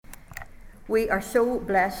We are so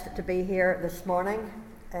blessed to be here this morning,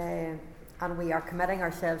 and we are committing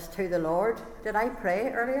ourselves to the Lord. Did I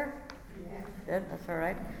pray earlier? Yeah. Did? That's all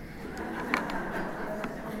right.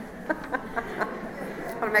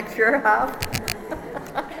 Just want to make sure I have.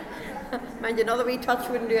 Mind you, another wee touch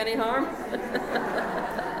wouldn't do any harm.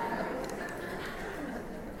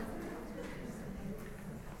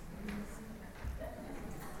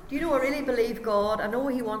 Do you know, I really believe God. I know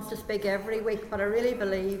He wants to speak every week, but I really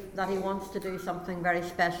believe that He wants to do something very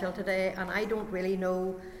special today. And I don't really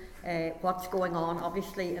know what's going on,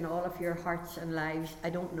 obviously, in all of your hearts and lives. I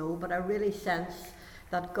don't know, but I really sense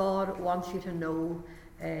that God wants you to know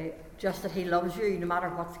just that He loves you, no matter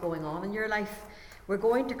what's going on in your life. We're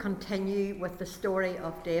going to continue with the story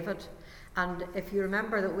of David. And if you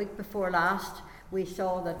remember, the week before last, we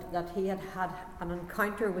saw that he had had an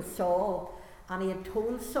encounter with Saul. And he had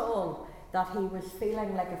told Saul that he was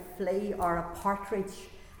feeling like a flea or a partridge.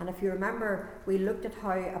 And if you remember, we looked at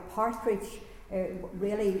how a partridge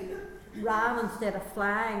really ran instead of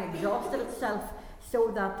flying, exhausted itself,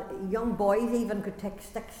 so that young boys even could take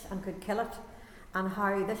sticks and could kill it. And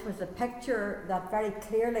how this was a picture that very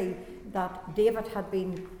clearly that David had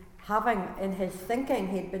been having in his thinking.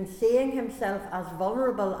 He'd been seeing himself as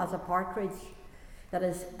vulnerable as a partridge. That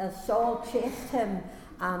as Saul chased him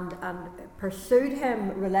and pursued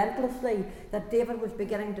him relentlessly, that David was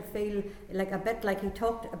beginning to feel like a bit like he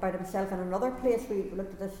talked about himself in another place. We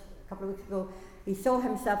looked at this a couple of weeks ago. He saw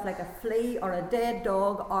himself like a flea or a dead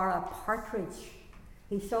dog or a partridge.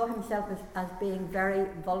 He saw himself as being very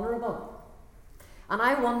vulnerable. And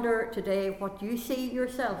I wonder today what you see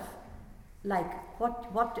yourself like.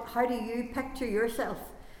 How do you picture yourself?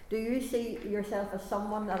 Do you see yourself as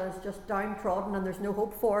someone that is just downtrodden and there's no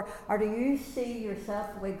hope for? Or do you see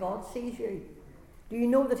yourself the way God sees you? Do you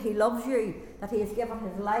know that He loves you, that He has given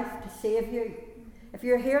His life to save you? If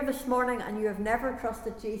you're here this morning and you have never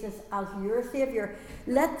trusted Jesus as your Saviour,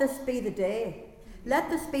 let this be the day. Let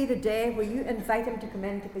this be the day where you invite Him to come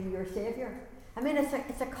in to be your Saviour. I mean,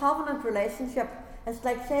 it's a covenant relationship. It's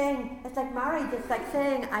like marriage. It's like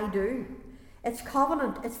saying, I do. It's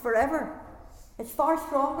covenant. It's forever. It's far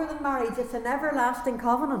stronger than marriage. It's an everlasting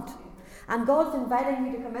covenant. And God's inviting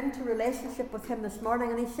you to come into relationship with Him this morning.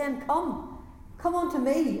 And He's saying, come unto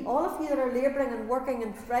me. All of you that are labouring and working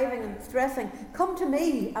and striving and stressing, come to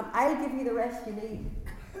me and I'll give you the rest you need.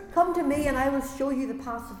 Come to me and I will show you the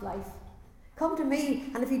path of life. Come to me,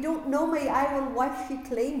 and if you don't know me, I will wash you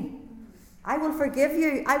clean. I will forgive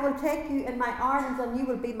you. I will take you in my arms and you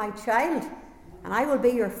will be my child. And I will be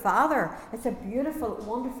your father. It's a beautiful,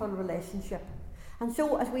 wonderful relationship. And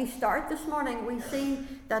so as we start this morning, we see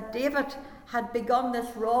that David had begun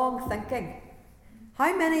this wrong thinking.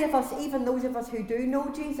 How many of us, even those of us who do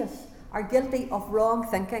know Jesus, are guilty of wrong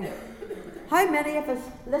thinking? How many of us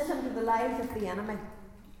listen to the lies of the enemy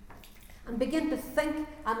and begin to think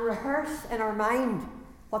and rehearse in our mind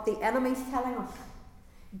what the enemy's telling us?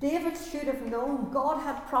 David should have known. God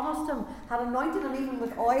had promised him, had anointed him even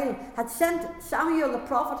with oil, had sent Samuel the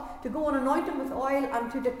prophet to go and anoint him with oil and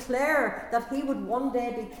to declare that he would one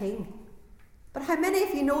day be king. But how many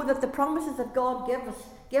of you know that the promises that God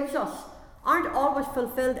gives us aren't always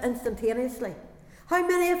fulfilled instantaneously? How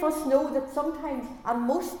many of us know that sometimes, and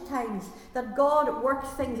most times, that God works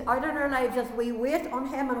things out in our lives as we wait on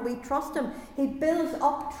Him and we trust Him? He builds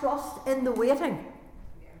up trust in the waiting.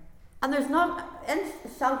 And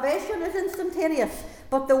salvation is instantaneous,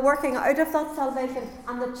 but the working out of that salvation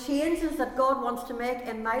and the changes that God wants to make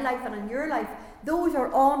in my life and in your life, those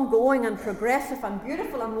are ongoing and progressive and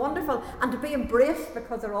beautiful and wonderful and to be embraced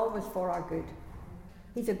because they're always for our good.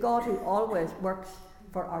 He's a God who always works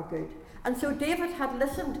for our good. And so David had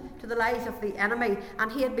listened to the lies of the enemy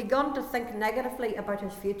and he had begun to think negatively about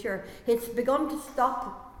his future. He had begun to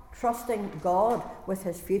stop trusting God with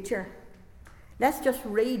his future. Let's just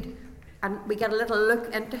read, and we get a little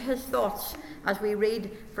look into his thoughts as we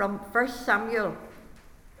read from 1 Samuel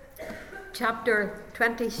chapter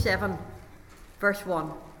 27, verse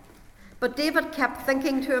 1. But David kept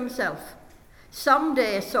thinking to himself,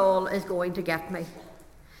 someday Saul is going to get me.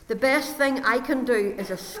 The best thing I can do is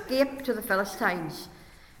escape to the Philistines.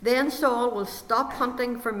 Then Saul will stop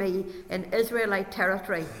hunting for me in Israelite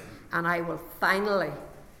territory, and I will finally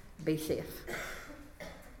be safe.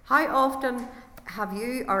 How often have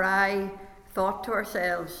you or I thought to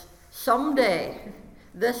ourselves, someday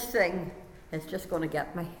this thing is just going to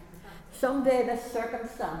get me. Someday this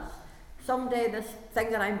circumstance, someday this thing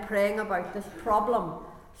that I'm praying about, this problem,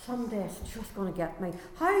 someday it's just going to get me.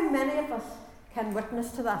 How many of us can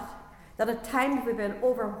witness to that? That at times we've been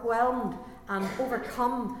overwhelmed and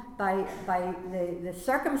overcome by the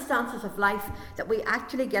circumstances of life, that we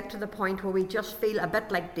actually get to the point where we just feel a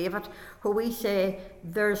bit like David, where we say,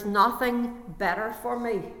 there's nothing better for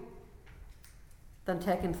me than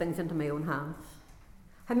taking things into my own hands.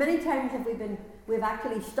 How many times have we've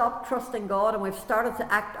actually stopped trusting God, and we've started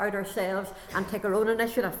to act out ourselves and take our own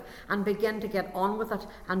initiative and begin to get on with it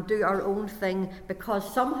and do our own thing,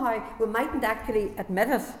 because somehow we mightn't actually admit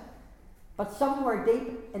it, but somewhere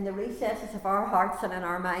deep in the recesses of our hearts and in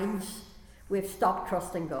our minds, we've stopped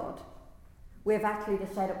trusting God. We've actually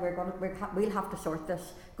decided we'll have to sort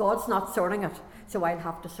this. God's not sorting it, so I'll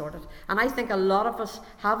have to sort it. And I think a lot of us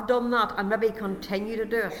have done that and maybe continue to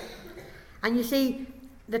do it. And you see,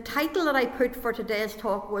 the title that I put for today's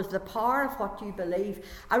talk was The Power of What You Believe.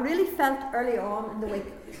 I really felt early on in the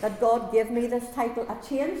week that God gave me this title. I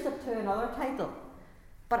changed it to another title,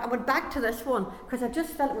 but I went back to this one because I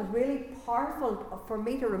just felt it was really powerful for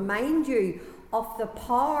me to remind you of the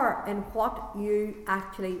power in what you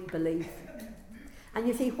actually believe. And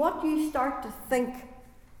you see, what you start to think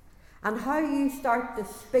and how you start to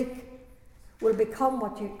speak will become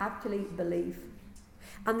what you actually believe.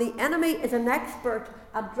 And the enemy is an expert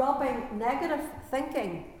at dropping negative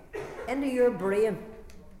thinking into your brain.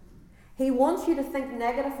 He wants you to think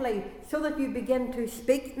negatively so that you begin to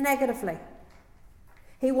speak negatively.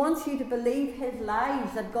 He wants you to believe his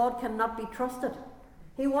lies that God cannot be trusted.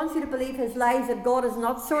 He wants you to believe his lies that God is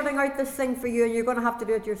not sorting out this thing for you and you're going to have to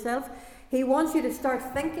do it yourself. He wants you to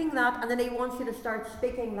start thinking that, and then he wants you to start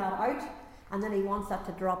speaking that out, and then he wants that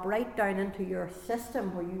to drop right down into your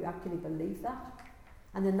system where you actually believe that.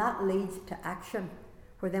 And then that leads to action,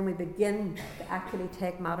 where then we begin to actually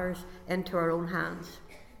take matters into our own hands.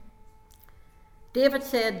 David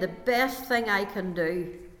said, the best thing I can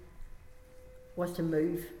do was to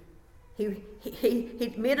move.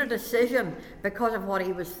 He made a decision because of what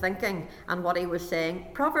he was thinking and what he was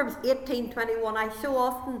saying. Proverbs 18:21, I so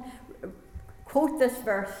often quote this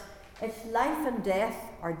verse. It's life and death,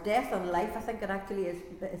 or death and life, I think it actually is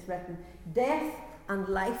written. Death and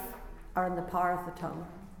life are in the power of the tongue.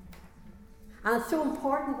 And it's so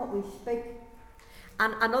important what we speak.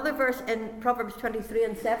 And another verse in Proverbs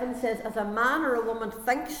 23:7 says, as a man or a woman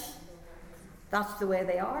thinks, that's the way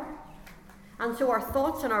they are. And so our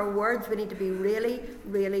thoughts and our words, we need to be really,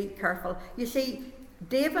 really careful. You see,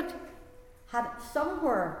 David had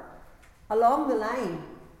somewhere along the line,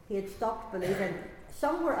 he had stopped believing.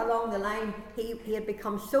 Somewhere along the line, he had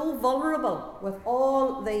become so vulnerable with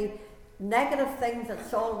all the negative things that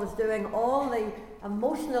Saul was doing, all the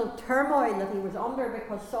emotional turmoil that he was under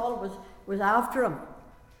because Saul was after him,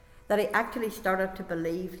 that he actually started to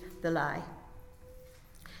believe the lie.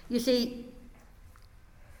 You see,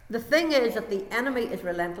 the thing is that the enemy is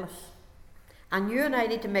relentless, and you and I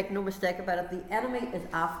need to make no mistake about it. The enemy is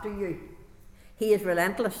after you. He is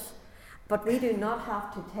relentless, but we do not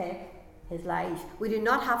have to take his lies. We do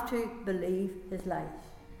not have to believe his lies.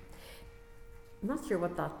 I'm not sure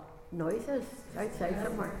what that noise is outside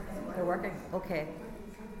somewhere. They're working. Okay.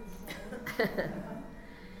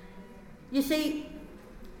 You see,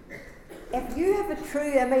 if you have a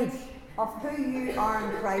true image of who you are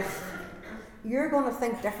in Christ, you're going to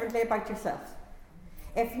think differently about yourself.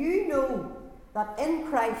 If you know that in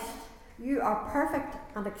Christ you are perfect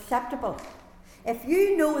and acceptable, if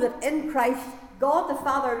you know that in Christ God the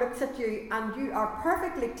Father looks at you and you are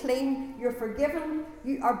perfectly clean, you're forgiven,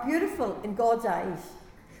 you are beautiful in God's eyes,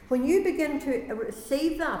 when you begin to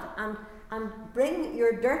receive that and bring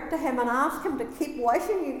your dirt to him and ask him to keep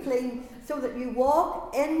washing you clean so that you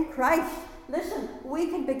walk in Christ, listen, we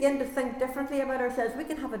can begin to think differently about ourselves. We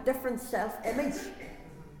can have a different self-image.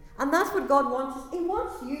 And that's what God wants us. He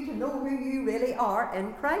wants you to know who you really are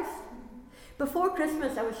in Christ. Before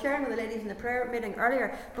Christmas, I was sharing with the ladies in the prayer meeting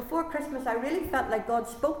earlier, before Christmas I really felt like God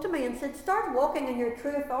spoke to me and said, start walking in your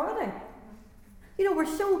true authority. You know,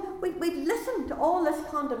 we listen to all this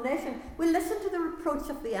condemnation. We listen to the reproach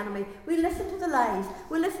of the enemy. We listen to the lies.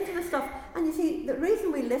 We listen to the stuff. And you see, the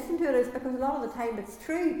reason we listen to it is because a lot of the time it's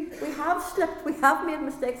true. We have slipped. We have made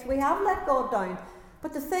mistakes. We have let God down.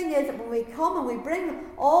 But the thing is that when we come and we bring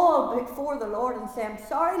all before the Lord and say, I'm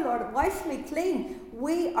sorry, Lord, wash me clean,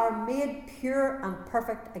 we are made pure and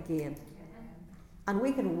perfect again. And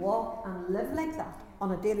we can walk and live like that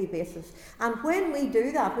on a daily basis. And when we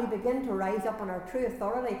do that, we begin to rise up in our true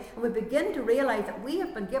authority, and we begin to realise that we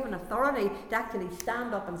have been given authority to actually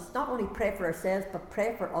stand up and not only pray for ourselves, but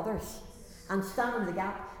pray for others and stand in the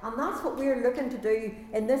gap. And that's what we're looking to do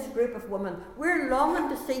in this group of women. We're longing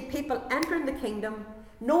to see people entering the kingdom,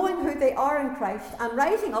 knowing who they are in Christ, and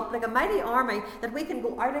rising up like a mighty army, that we can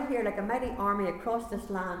go out of here like a mighty army across this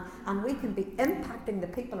land, and we can be impacting the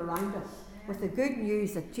people around us with the good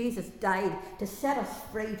news that Jesus died to set us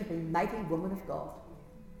free to be mighty women of God.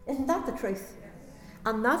 Isn't that the truth?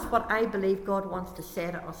 And that's what I believe God wants to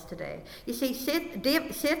say to us today. You see,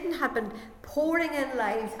 Satan had been pouring in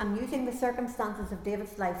lies and using the circumstances of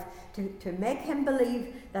David's life to make him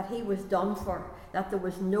believe that he was done for, that there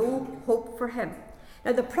was no hope for him.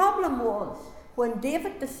 Now the problem was, when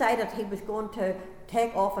David decided he was going to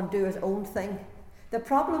take off and do his own thing, the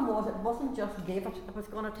problem was it wasn't just David that was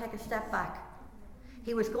going to take a step back.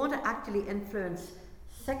 He was going to actually influence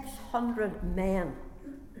 600 men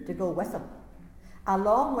to go with him,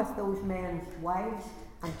 along with those men's wives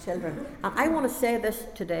and children. And I want to say this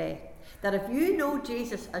today, that if you know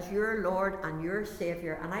Jesus as your Lord and your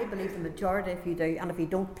Saviour, and I believe the majority of you do, and if you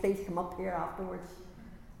don't, please come up here afterwards.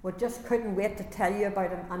 We just couldn't wait to tell you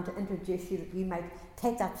about him and to introduce you, that you might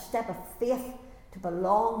take that step of faith to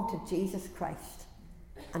belong to Jesus Christ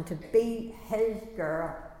and to be his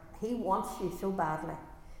girl. He wants you so badly.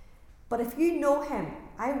 But if you know him,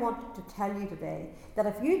 I want to tell you today that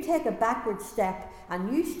if you take a backward step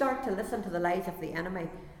and you start to listen to the lies of the enemy,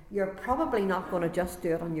 you're probably not going to just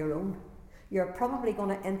do it on your own. You're probably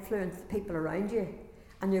going to influence the people around you,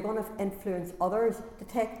 and you're going to influence others to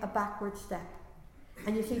take a backward step.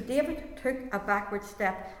 And you see, David took a backward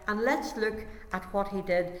step, and let's look at what he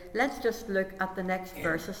did. Let's just look at the next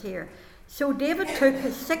verses here. So David took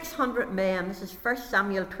his 600 men, this is 1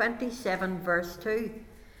 Samuel 27 verse 2,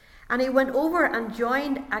 and he went over and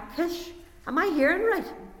joined Achish. Am I hearing right?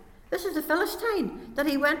 This is the Philistine that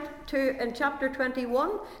he went to in chapter 21.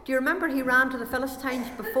 Do you remember he ran to the Philistines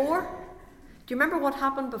before? Do you remember what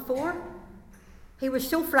happened before? He was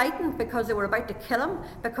so frightened because they were about to kill him,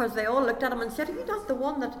 because they all looked at him and said, "Are you not the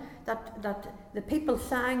one that the people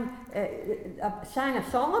sang a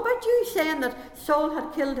song about you, saying that Saul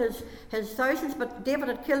had killed his thousands, but David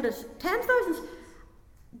had killed his 10,000s?"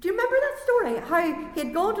 Do you remember that story? How he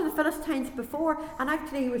had gone to the Philistines before, and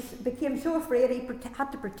actually he became so afraid he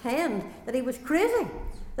had to pretend that he was crazy,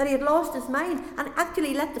 that he had lost his mind, and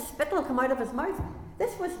actually let the spittle come out of his mouth.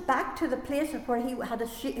 This was back to the place where he had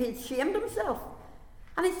shamed himself.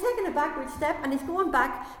 And he's taken a backward step, and he's going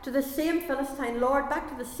back to the same Philistine lord, back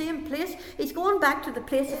to the same place. He's going back to the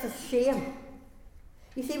place of his shame.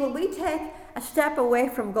 You see, when we take a step away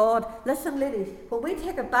from God, listen ladies, when we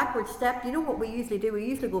take a backward step, you know what we usually do? We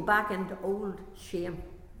usually go back into old shame,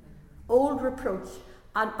 old reproach,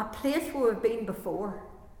 and a place where we've been before.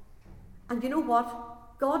 And you know what?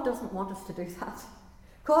 God doesn't want us to do that.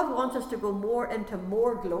 God wants us to go more into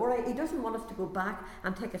more glory. He doesn't want us to go back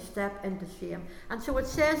and take a step into shame. And so it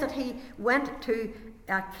says that he went to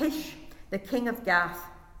Achish, the king of Gath.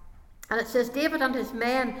 And it says David and his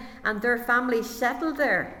men and their families settled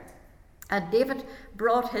there. And David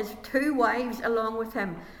brought his 2 wives along with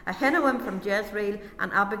him, Ahinoam from Jezreel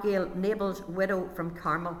and Abigail, Nabal's widow, from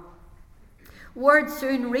Carmel. Word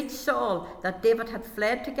soon reached Saul that David had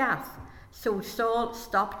fled to Gath. So Saul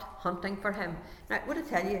stopped hunting for him. Now, I want to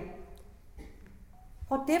tell you,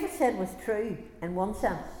 what David said was true in one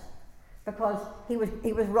sense, because he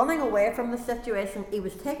was running away from the situation. He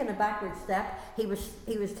was taking a backward step. He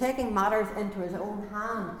was taking matters into his own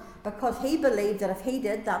hand, because he believed that if he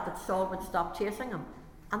did that Saul would stop chasing him.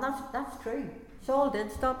 And that's true. Saul did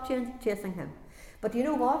stop chasing him. But you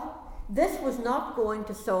know what? This was not going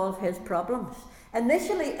to solve his problems.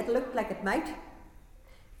 Initially, it looked like it might.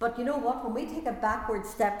 But you know what? When we take a backward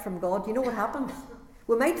step from God, you know what happens?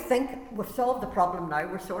 We might think we've solved the problem now,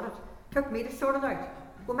 we're sorted. Took me to sort it out.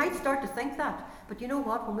 We might start to think that. But you know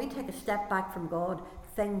what? When we take a step back from God,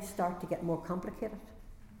 things start to get more complicated.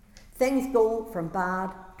 Things go from bad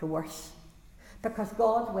to worse, because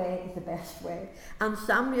God's way is the best way. And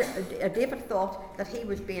David thought that he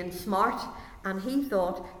was being smart, and he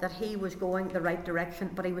thought that he was going the right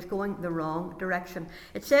direction, but he was going the wrong direction.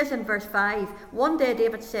 It says in verse 5, one day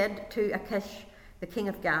David said to Achish, the king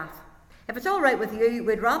of Gath, "If it's all right with you,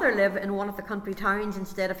 we'd rather live in one of the country towns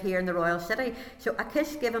instead of here in the royal city." So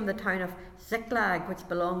Achish gave him the town of Ziklag, which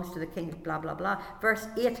belongs to the king of blah blah blah. Verse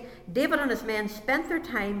 8, David and his men spent their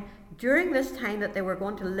time, during this time that they were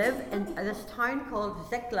going to live in this town called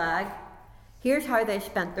Ziklag. Here's how they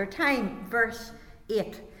spent their time. Verse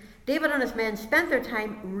 8, David and his men spent their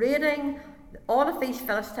time raiding all of these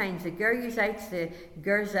Philistines, the Geruzites, the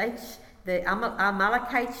Girzites, the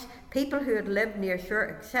Amalekites, people who had lived near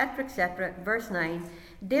Shur, etc., etc. Verse 9,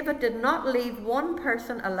 David did not leave one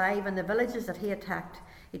person alive in the villages that he attacked.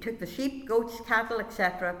 He took the sheep, goats, cattle,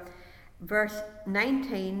 etc. Verse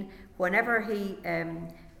 19, whenever he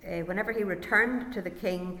returned to the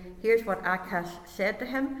king, here's what Achish said to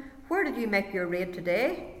him. "Where did you make your raid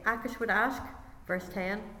today?" Achish would ask. Verse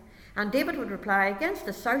 10, and David would reply, "Against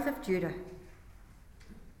the south of Judah."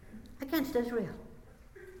 against Israel.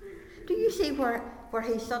 Do you see where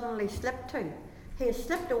he suddenly slipped to? He has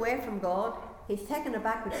slipped away from God. He's taken a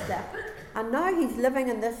backward step. And now he's living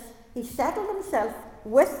in this. He's settled himself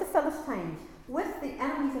with the Philistines, with the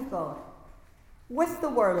enemies of God, with the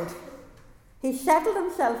world. He settled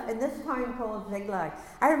himself in this town called Ziklag.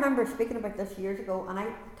 I remember speaking about this years ago, and I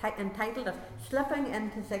entitled it, Slipping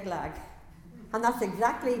into Ziklag. And that's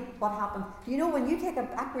exactly what happened. Do you know, when you take a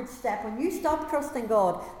backward step, when you stop trusting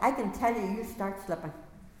God, I can tell you, you start slipping.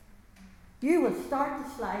 You will start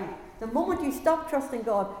to slide. The moment you stop trusting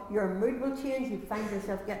God, your mood will change. You find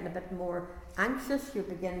yourself getting a bit more anxious. You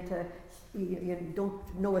begin to, you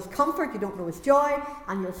don't know his comfort, you don't know his joy,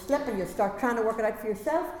 and you'll slip and you'll start trying to work it out for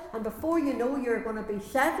yourself. And before you know, you're going to be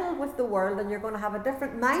settled with the world, and you're going to have a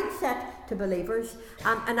different mindset to believers.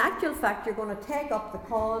 And in actual fact, you're going to take up the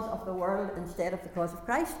cause of the world instead of the cause of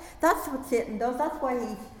Christ. That's what Satan does. That's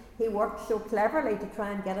why he works so cleverly to try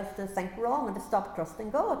and get us to think wrong and to stop trusting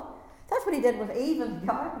God. That's what he did with Eve in the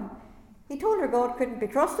garden. He told her God couldn't be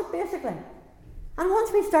trusted, basically. And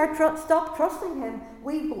once we stop trusting him,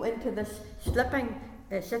 we go into this slipping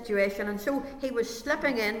situation. And so he was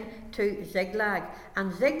slipping into Ziklag.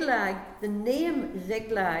 And Ziklag, the name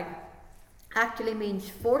Ziklag, actually means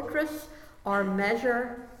fortress or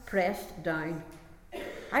measure pressed down.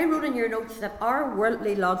 I wrote in your notes that our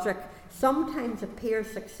worldly logic sometimes appears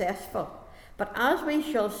successful. But as we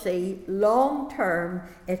shall see, long term,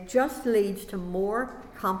 it just leads to more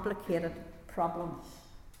complicated problems.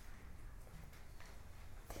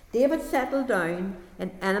 David settled down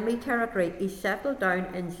in enemy territory. He settled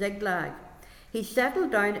down in Ziklag. He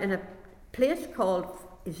settled down in a place called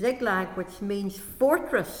Ziklag, which means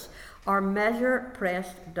fortress or measure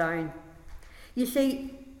pressed down. You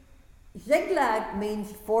see, Ziklag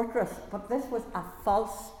means fortress, but this was a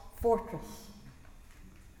false fortress.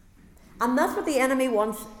 And that's what the enemy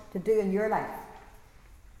wants to do in your life.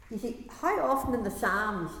 You see, how often in the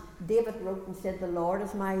Psalms David wrote and said, the Lord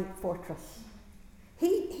is my fortress.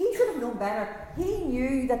 He should have known better. He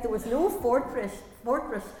knew that there was no fortress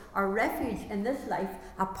or refuge in this life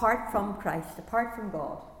apart from Christ, apart from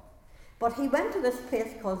God. But he went to this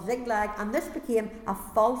place called Ziklag, and this became a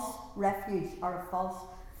false refuge or a false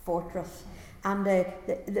fortress. And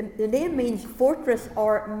the name means fortress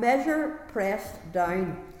or measure pressed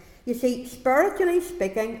down. You see, spiritually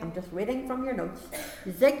speaking, I'm just reading from your notes,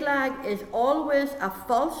 Ziklag is always a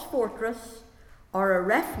false fortress or a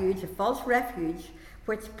refuge, a false refuge,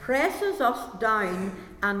 which presses us down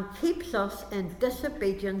and keeps us in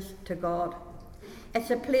disobedience to God.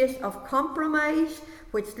 It's a place of compromise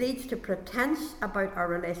which leads to pretense about our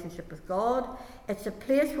relationship with God. It's a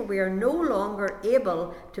place where we are no longer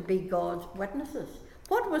able to be God's witnesses.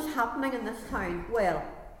 What was happening in this town? Well,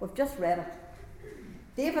 we've just read it.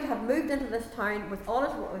 David had moved into this town with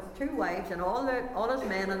with 2 wives and all his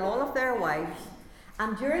men and all of their wives.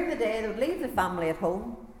 And during the day, they would leave the family at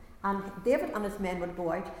home, and David and his men would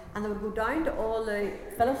go out, and they would go down to all the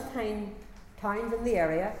Philistine towns in the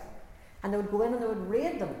area, and they would go in and they would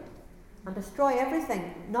raid them and destroy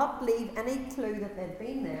everything, not leave any clue that they'd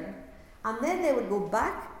been there. And then they would go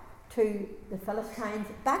back to the Philistines,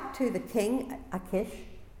 back to the king, Achish.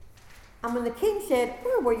 And when the king said,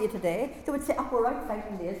 where were you today? They would say, oh, we're out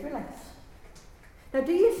fighting the Israelites. Now,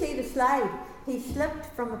 do you see the slide? He slipped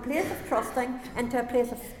from a place of trusting into a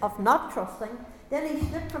place of not trusting. Then he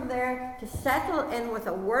slipped from there to settle in with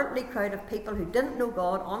a worldly crowd of people who didn't know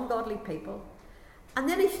God, ungodly people. And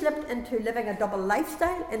then he slipped into living a double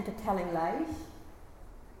lifestyle, into telling lies.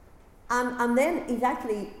 And then he's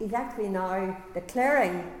actually now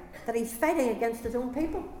declaring that he's fighting against his own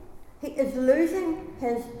people. He is losing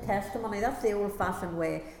his testimony. That's the old-fashioned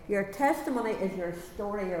way. Your testimony is your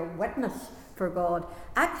story, your witness for God.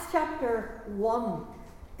 Acts chapter 1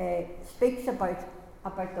 speaks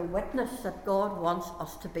about the witness that God wants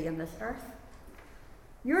us to be in this earth.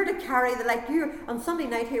 You're to carry the light. On Sunday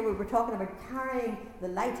night here we were talking about carrying the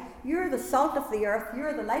light. You're the salt of the earth.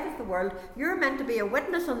 You're the light of the world. You're meant to be a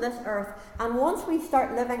witness on this earth. And once we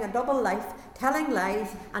start living a double life, telling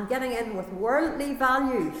lies and getting in with worldly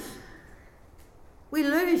values, we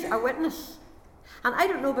lose our witness. And I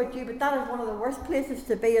don't know about you, but that is one of the worst places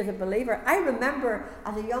to be as a believer. I remember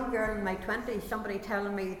as a young girl in my 20s, somebody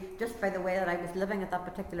telling me, just by the way that I was living at that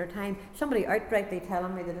particular time, somebody outrightly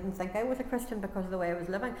telling me they didn't think I was a Christian because of the way I was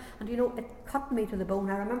living. And you know, it cut me to the bone.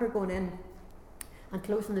 I remember going in and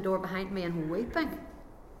closing the door behind me and weeping.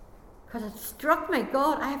 Because it struck me,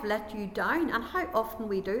 God, I have let you down. And how often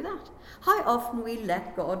we do that. How often we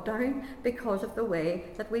let God down because of the way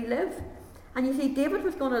that we live. And you see, David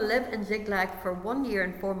was going to live in Ziklag for 1 year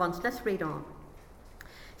and 4 months. Let's read on.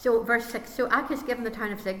 So verse 6, so Achish gave him the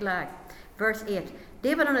town of Ziklag. Verse 8.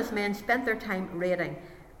 David and his men spent their time raiding.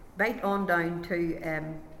 Right on down to,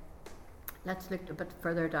 let's look a bit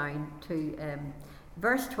further down to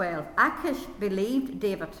verse 12. Achish believed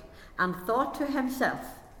David and thought to himself,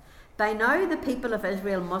 by now the people of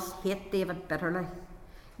Israel must hate David bitterly.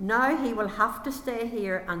 Now he will have to stay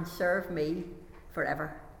here and serve me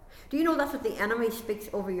forever. Do you know that's what the enemy speaks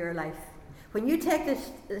over your life? When you take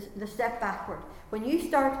the step backward, when you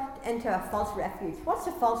start into a false refuge, what's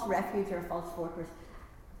a false refuge or a false fortress?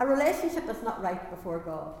 A relationship that's not right before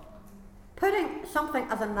God. Putting something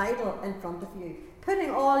as an idol in front of you,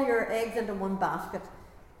 putting all your eggs into one basket,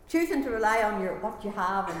 choosing to rely on what you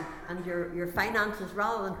have and your finances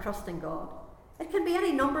rather than trusting God. It can be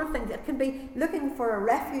any number of things. It can be looking for a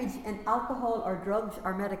refuge in alcohol or drugs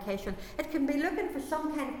or medication. It can be looking for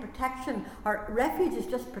some kind of protection, or refuge is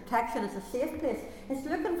just protection, it's a safe place. It's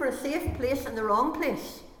looking for a safe place in the wrong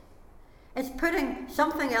place. It's putting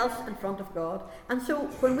something else in front of God. And so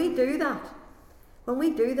when we do that,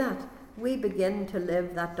 we begin to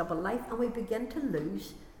live that double life, and we begin to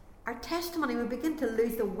lose our testimony. We begin to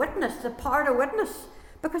lose the witness, the power to witness.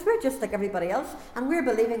 Because we're just like everybody else, and we're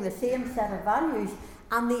believing the same set of values,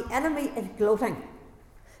 and the enemy is gloating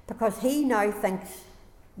because he now thinks,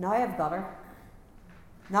 now I've got her.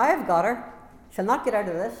 She'll not get out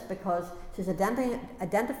of this because she's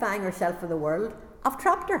identifying herself with the world. I've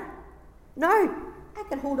trapped her. Now I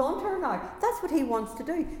can hold on to her now. That's what he wants to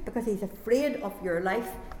do, because he's afraid of your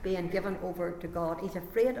life being given over to God. He's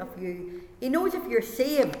afraid of you. He knows if you're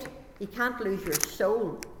saved, he can't lose your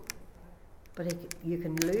soul. But you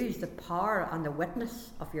can lose the power and the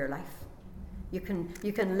witness of your life. You can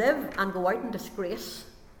live and go out in disgrace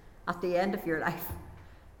at the end of your life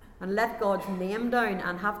and let God's name down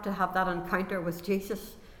and have to have that encounter with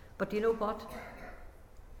Jesus. But do you know what?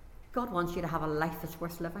 God wants you to have a life that's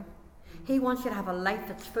worth living. He wants you to have a life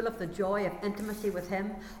that's full of the joy of intimacy with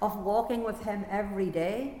him, of walking with him every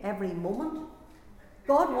day, every moment.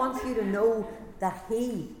 God wants you to know that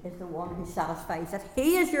he is the one who satisfies, that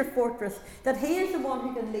he is your fortress, that he is the one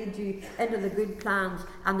who can lead you into the good plans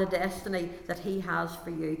and the destiny that he has for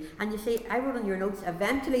you. And you see, I wrote in your notes,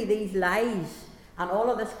 eventually these lies and all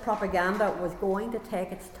of this propaganda was going to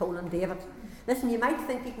take its toll on David. Listen, you might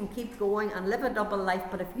think you can keep going and live a double life,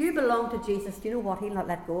 but if you belong to Jesus, do you know what? He'll not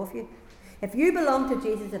let go of you. If you belong to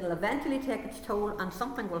Jesus, it'll eventually take its toll and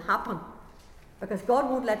something will happen. Because God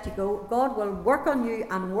won't let you go. God will work on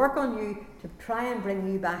you to try and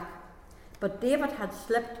bring you back. But David had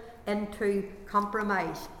slipped into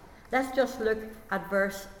compromise. Let's just look at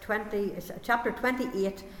chapter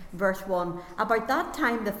 28, verse 1. About that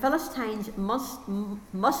time the Philistines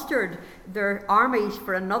mustered their armies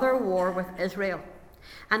for another war with Israel.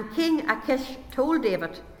 And King Achish told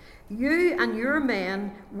David, you and your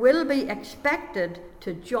men will be expected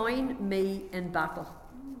to join me in battle.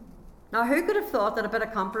 Now, who could have thought that a bit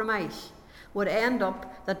of compromise would end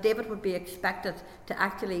up that David would be expected to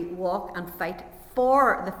actually walk and fight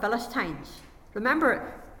for the Philistines?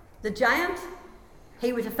 Remember, the giant,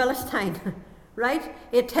 he was a Philistine, right?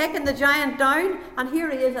 He had taken the giant down, and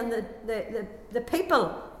here he is, and the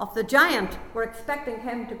people of the giant were expecting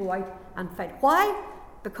him to go out and fight. Why?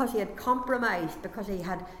 Because he had compromised, because he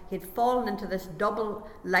had fallen into this double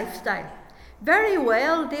lifestyle. Very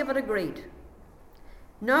well, David agreed.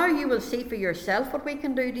 Now you will see for yourself what we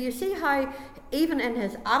can do. Do you see how, even in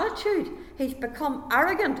his attitude, he's become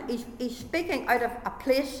arrogant? He's speaking out of a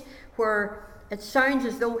place where it sounds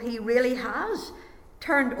as though he really has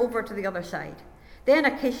turned over to the other side. Then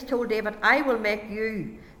Achish told David, I will make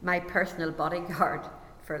you my personal bodyguard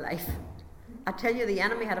for life. I tell you, the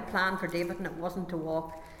enemy had a plan for David, and it wasn't to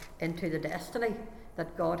walk into the destiny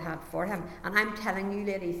that God had for him. And I'm telling you,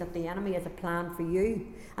 ladies, that the enemy has a plan for you,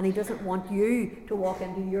 and he doesn't want you to walk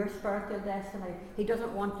into your spiritual destiny. He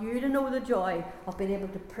doesn't want you to know the joy of being able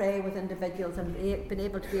to pray with individuals and being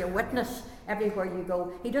able to be a witness everywhere you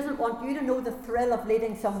go. He doesn't want you to know the thrill of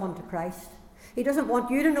leading someone to Christ. He doesn't want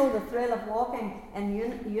you to know the thrill of walking in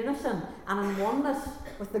unison and in oneness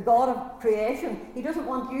with the God of creation. He doesn't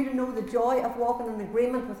want you to know the joy of walking in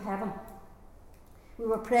agreement with heaven. We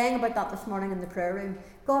were praying about that this morning in the prayer room.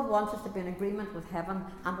 God wants us to be in agreement with heaven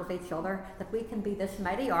and with each other, that we can be this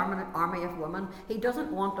mighty army of women. He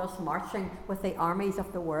doesn't want us marching with the armies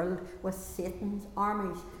of the world, with Satan's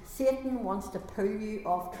armies. Satan wants to pull you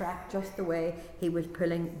off track just the way he was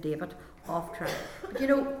pulling David off track. But you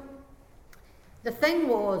know, the thing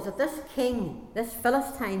was that this king, this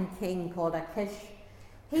Philistine king called Achish,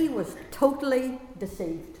 he was totally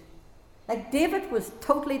deceived. Like David was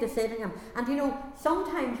totally deceiving him. And you know,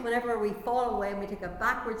 sometimes whenever we fall away and we take a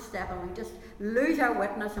backward step and we just lose our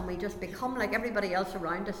witness and we just become like everybody else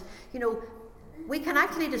around us, you know, we can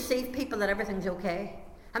actually deceive people that everything's okay.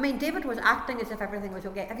 I mean, David was acting as if everything was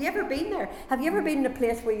okay. Have you ever been there? Have you ever been in a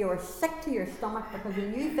place where you were sick to your stomach because you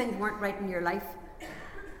knew things weren't right in your life?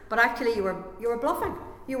 But actually you were bluffing.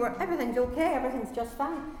 Everything's okay, everything's just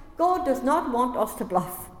fine. God does not want us to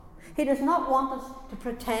bluff. He does not want us to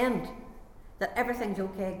pretend that everything's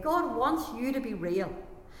okay. God wants you to be real.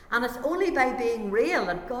 And it's only by being real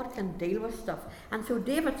that God can deal with stuff. And so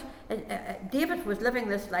David was living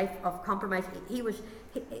this life of compromise.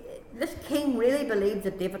 This king really believed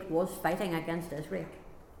that David was fighting against Israel.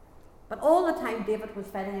 But all the time David was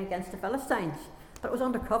fighting against the Philistines. But it was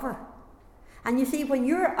undercover. And you see, when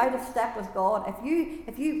you're out of step with God, if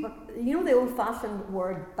you know the old-fashioned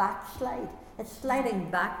word backslide, it's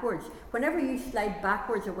sliding backwards. Whenever you slide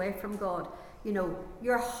backwards away from God, you know,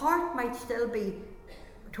 your heart might still be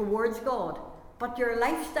towards God, but your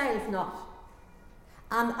lifestyle's not.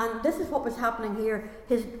 And this is what was happening here.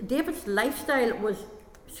 David's lifestyle was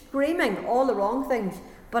screaming all the wrong things,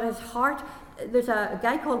 but his heart. There's a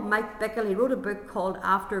guy called Mike Bickle. He wrote a book called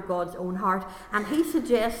After God's Own Heart, and he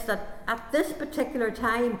suggests that at this particular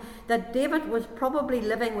time that David was probably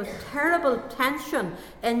living with terrible tension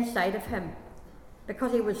inside of him,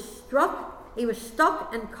 because he was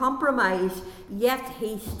stuck in compromise, yet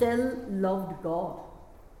he still loved God.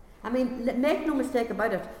 I mean, make no mistake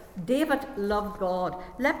about it, David loved God.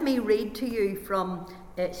 Let me read to you from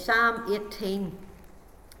Psalm 18.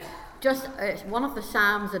 Just one of the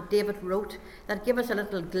psalms that David wrote that give us a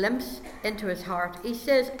little glimpse into his heart. He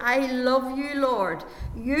says, I love you, Lord.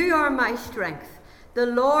 You are my strength. The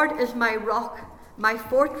Lord is my rock, my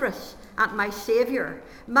fortress, and my Saviour.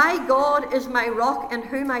 My God is my rock in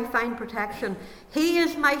whom I find protection. He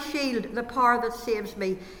is my shield, the power that saves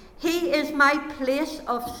me. He is my place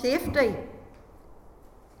of safety.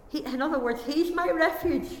 In other words, he's my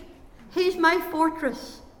refuge. He's my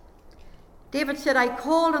fortress. David said, I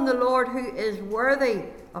called on the Lord who is worthy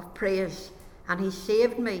of praise, and he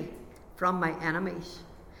saved me from my enemies.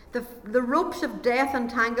 The ropes of death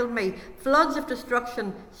entangled me. Floods of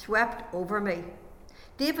destruction swept over me.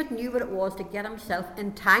 David knew what it was to get himself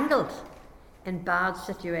entangled in bad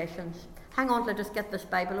situations. Hang on till I just get this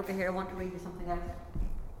Bible over here. I want to read you something else.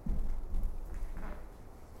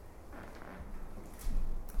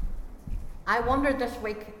 I wondered this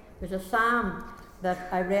week, there's a psalm that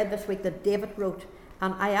I read this week that David wrote,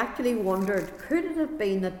 and I actually wondered, could it have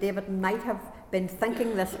been that David might have been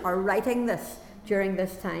thinking this or writing this during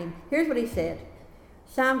this time? Here's what he said.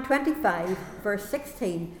 Psalm 25, verse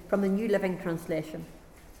 16 from the New Living Translation.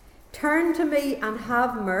 Turn to me and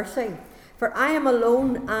have mercy, for I am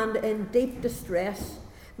alone and in deep distress.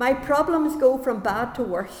 My problems go from bad to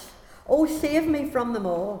worse. Oh, save me from them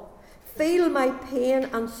all. Feel my pain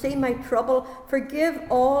and see my trouble. Forgive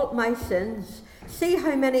all my sins. See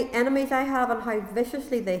how many enemies I have and how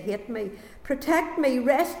viciously they hate me. Protect me,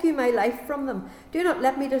 rescue my life from them. Do not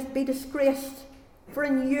let me be disgraced, for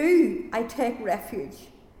in you I take refuge.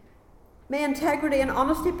 May integrity and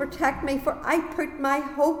honesty protect me, for I put my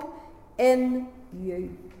hope in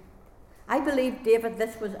you. I believe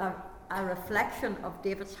this was a reflection of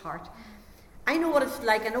David's heart. I know what it's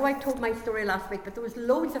like. I know I told my story last week, but there was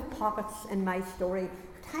loads of pockets in my story,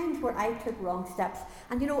 times where I took wrong steps.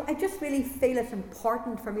 And you know, I just really feel it's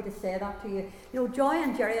important for me to say that to you. You know, Joy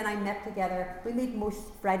and Jerry and I met together. We meet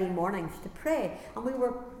most Friday mornings to pray. And we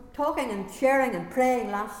were talking and sharing and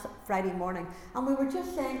praying last Friday morning. And we were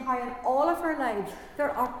just saying how in all of our lives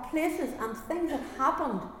there are places and things that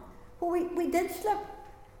happened where we did slip.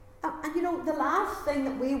 And you know, the last thing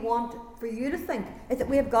that we want for you to think is that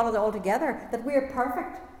we have got it all together, that we are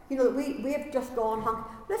perfect, you know, that we have just gone hung.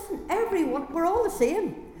 Listen, everyone, we're all the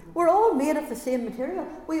same. We're all made of the same material.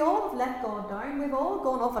 We all have let God down. We've all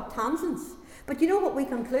gone off at tangents. But you know what we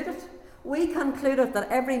concluded? We concluded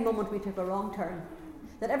that every moment we took a wrong turn,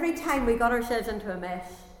 that every time we got ourselves into a mess,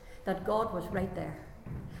 that God was right there.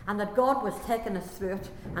 And that God was taking us through it,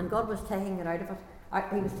 and God was taking it out of it.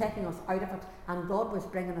 He was taking us out of it, and God was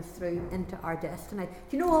bringing us through into our destiny.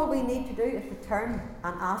 Do you know all we need to do is to turn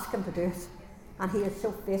and ask him to do it? And he is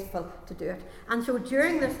so faithful to do it. And so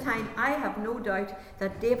during this time, I have no doubt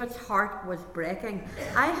that David's heart was breaking.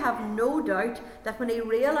 I have no doubt that when he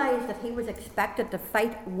realised that he was expected to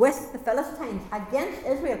fight with the Philistines against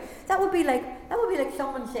Israel, that would be like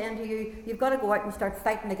someone saying to you, you've got to go out and start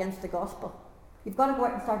fighting against the gospel. You've got to go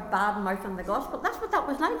out and start bad-mouthing the gospel. That's what that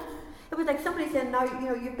was like. It was like somebody saying, now,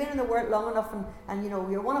 you've been in the world long enough and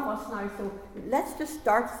you're one of us now, so let's just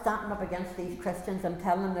start standing up against these Christians and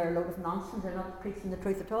telling them they're a load of nonsense, they're not preaching the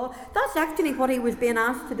truth at all. That's actually what he was being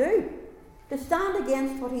asked to do, to stand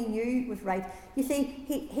against what he knew was right. You see,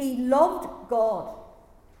 he loved God.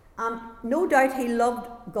 And no doubt he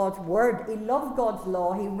loved God's word. He loved God's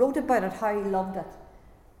law. He wrote about it, how he loved it.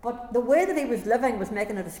 But the way that he was living was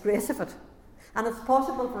making a disgrace of it. And it's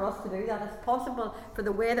possible for us to do that. It's possible for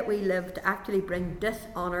the way that we live to actually bring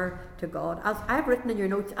dishonour to God. As I've written in your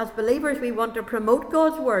notes, as believers we want to promote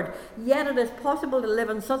God's word, yet it is possible to live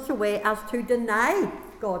in such a way as to deny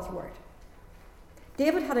God's word.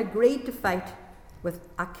 David had agreed to fight with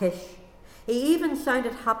Achish. He even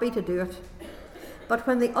sounded happy to do it. But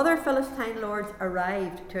when the other Philistine lords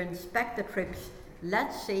arrived to inspect the troops,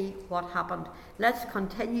 let's see what happened. Let's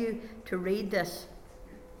continue to read this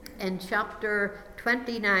in chapter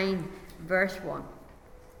 29, verse 1.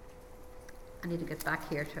 I need to get back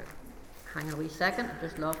here to hang on a wee second. I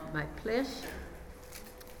just lost my place.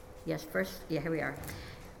 Yes, here we are.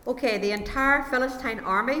 Okay, the entire Philistine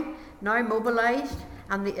army now mobilised,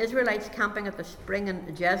 and the Israelites camping at the spring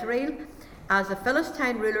in Jezreel. As the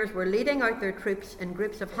Philistine rulers were leading out their troops in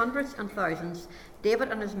groups of hundreds and thousands, David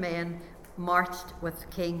and his men marched with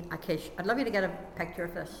King Achish. I'd love you to get a picture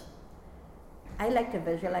of this. I like to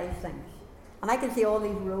visualise things. And I can see all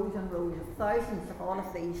these rows and rows of thousands of all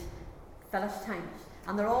of these Philistines.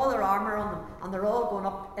 And they're all their armour on them. And they're all going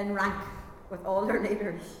up in rank with all their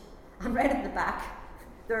leaders. And right at the back,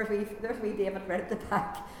 there's wee David right at the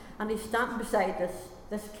back. And he's standing beside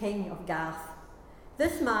this king of Gath.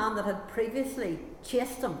 This man that had previously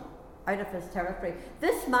chased him out of his territory.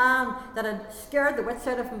 This man that had scared the wits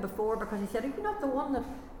out of him before because he said, Are you not the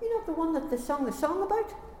one that they sung the song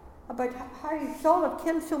about? About how Saul had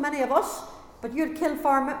killed so many of us, but you'd kill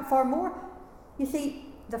far more. You see,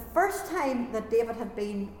 the first time that David had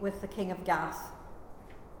been with the king of Gath,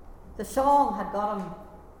 the song had got him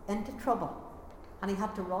into trouble and he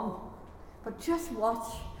had to run. But just watch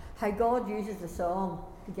how God uses the song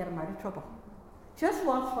to get him out of trouble. Just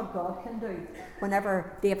watch what God can do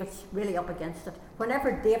whenever David's really up against it.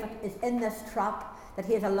 Whenever David is in this trap that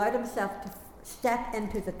he has allowed himself to step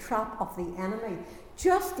into the trap of the enemy.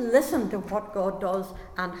 Just listen to what God does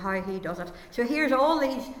and how he does it. So here's all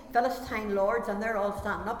these Philistine lords and they're all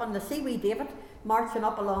standing up and they see wee David marching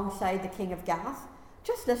up alongside the king of Gath.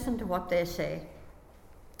 Just listen to what they say.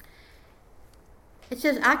 It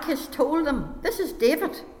says, Achish told them, This is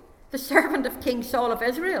David, the servant of King Saul of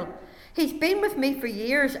Israel. He's been with me for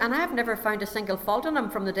years, and I've never found a single fault in him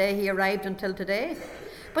from the day he arrived until today.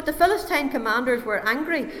 But the Philistine commanders were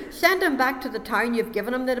angry. Send him back to the town you've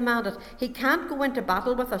given him, they demanded. He can't go into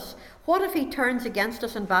battle with us. What if he turns against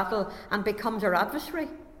us in battle and becomes our adversary?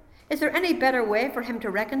 Is there any better way for him to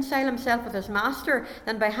reconcile himself with his master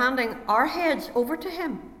than by handing our heads over to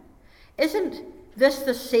him? Isn't this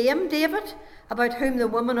the same David about whom the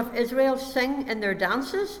women of Israel sing in their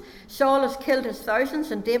dances? Saul has killed his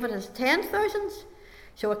thousands and David his 10,000s.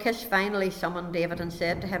 So Achish finally summoned David and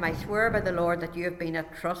said to him, I swear by the Lord that you have been a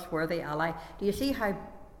trustworthy ally. Do you see how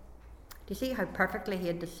perfectly he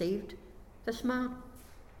had deceived this man?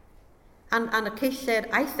 And Achish said,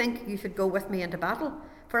 I think you should go with me into battle,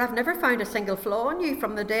 for I've never found a single flaw in you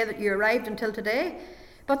from the day that you arrived until today.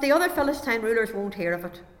 But the other Philistine rulers won't hear of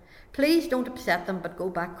it. Please don't upset them, but go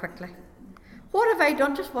back quickly. What have I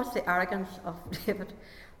done? Just watch the arrogance of David.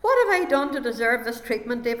 What have I done to deserve this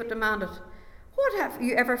treatment? David demanded. What have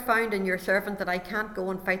you ever found in your servant that I can't go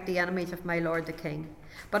and fight the enemies of my lord the king?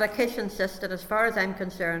 But Achish insisted, as far as I'm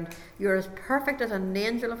concerned, you're as perfect as an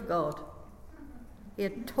angel of God. He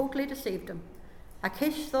had totally deceived him.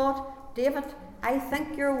 Achish thought, David, I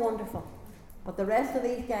think you're wonderful. But the rest of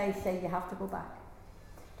these guys say you have to go back.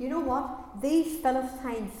 Do you know what? These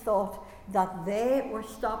Philistines thought that they were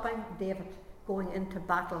stopping David going into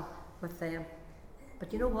battle with them.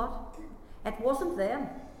 But you know what? It wasn't them.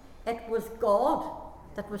 It was God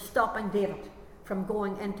that was stopping David from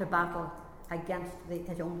going into battle against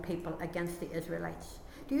his own people, against the Israelites.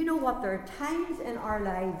 Do you know what? There are times in our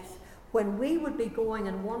lives when we would be going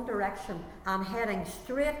in one direction and heading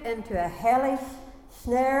straight into a hellish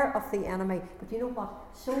snare of the enemy. But you know what?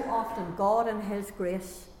 So often God in his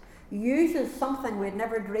grace uses something we'd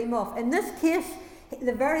never dream of. In this case,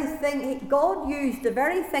 the very thing, God used the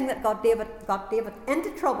very thing that got David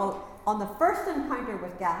into trouble on the first encounter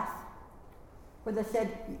with Gath, where they said,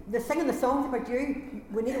 they're singing the songs about you,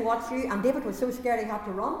 we need to watch you, and David was so scared he had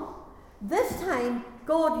to run. This time,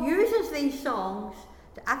 God uses these songs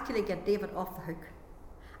to actually get David off the hook.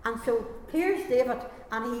 And so here's David,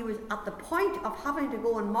 and he was at the point of having to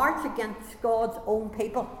go and march against God's own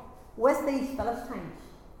people. with these Philistines.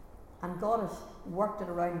 And God has worked it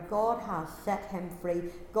around. God has set him free.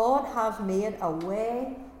 God has made a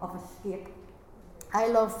way of escape. I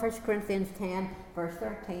love 1 Corinthians 10, verse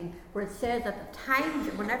 13, where it says that at times,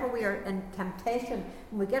 whenever we are in temptation,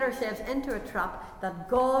 when we get ourselves into a trap, that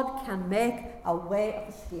God can make a way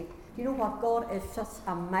of escape. You know what? God is such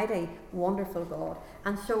a mighty, wonderful God.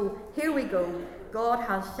 And so here we go. God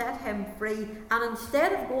has set him free. And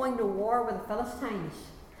instead of going to war with the Philistines,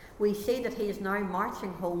 we see that he is now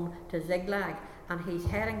marching home to Ziklag, and he's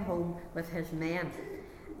heading home with his men.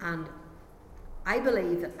 And I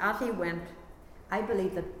believe that as he went, I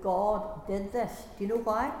believe that God did this. Do you know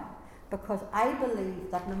why? Because I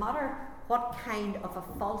believe that no matter what kind of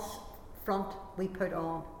a false front we put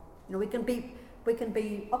on, we can be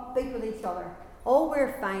upbeat with each other. Oh,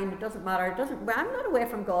 we're fine, it doesn't matter. I'm not away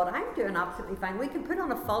from God. I'm doing absolutely fine. We can put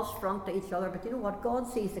on a false front to each other, but you know what?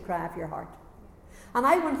 God sees the cry of your heart. And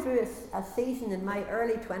I went through a season in my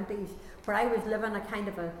early 20s where I was living a kind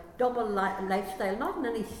of a double lifestyle, not in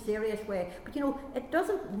any serious way, but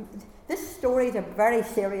this story is a very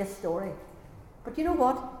serious story. But you know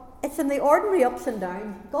what? It's in the ordinary ups and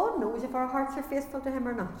downs. God knows if our hearts are faithful to him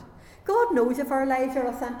or not. God knows if our lives are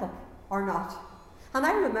authentic or not. And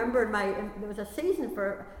I remember there was a season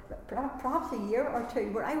for perhaps a year or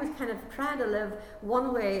two where I was kind of trying to live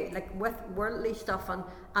one way, like with worldly stuff, and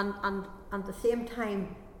at the same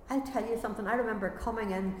time, I'll tell you something, I remember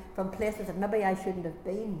coming in from places that maybe I shouldn't have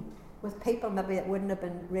been, with people maybe that wouldn't have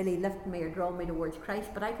been really lifting me or drawing me towards Christ,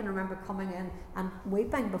 but I can remember coming in and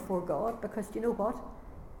weeping before God, because do you know what?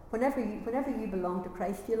 Whenever you belong to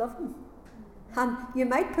Christ, you love him. And you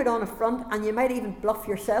might put on a front and you might even bluff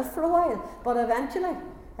yourself for a while, but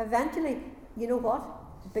eventually, you know what?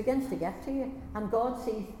 It begins to get to you, and God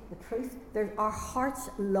sees the truth. Our hearts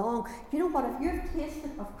long. You know what? If you've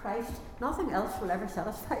tasted of Christ, nothing else will ever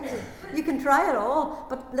satisfy you. You can try it all,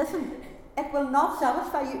 but listen, it will not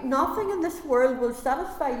satisfy you. Nothing in this world will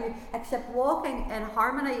satisfy you except walking in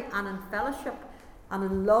harmony and in fellowship and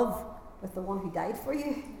in love with the one who died for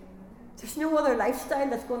you. There's no other lifestyle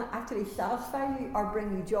that's going to actually satisfy you or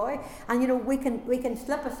bring you joy. And we can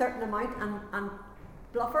slip a certain amount and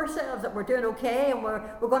bluff ourselves that we're doing okay and we're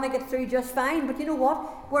going to get through just fine. But you know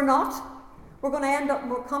what? We're not. We're going to end up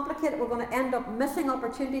more complicated. We're going to end up missing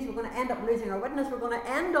opportunities. We're going to end up losing our witness. We're going to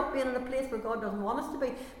end up being in a place where God doesn't want us to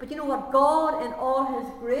be. But you know what? God, in all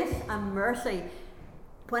his grace and mercy,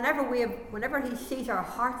 whenever he sees our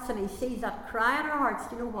hearts and he sees that cry in our hearts,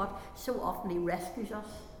 do you know what? So often he rescues us.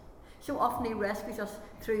 So often he rescues us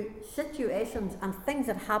through situations and things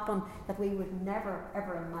that happen that we would never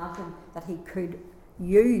ever imagine that he could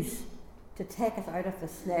use to take us out of the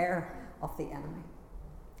snare of the enemy.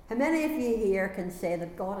 How many of you here can say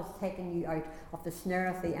that God has taken you out of the snare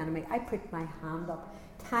of the enemy? I put my hand up.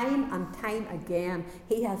 Time and time again,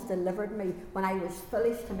 he has delivered me when I was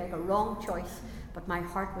foolish to make a wrong choice, but my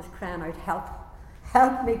heart was crying out, help.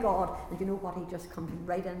 Help me, God. And you know what? He just comes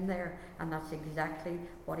right in there, and that's exactly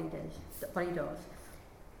what he does.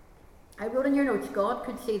 I wrote in your notes, God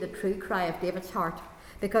could see the true cry of David's heart,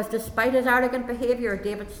 because despite his arrogant behaviour,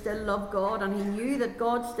 David still loved God, and he knew that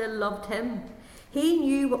God still loved him. He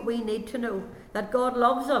knew what we need to know, that God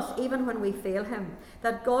loves us even when we fail him,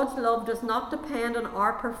 that God's love does not depend on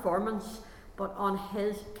our performance, but on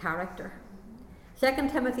his character.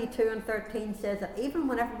 2 Timothy 2:13 says that even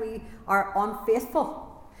whenever we are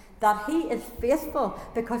unfaithful, that he is faithful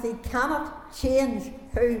because he cannot change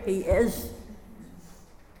who he is.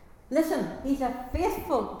 Listen, he's a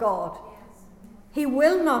faithful God. He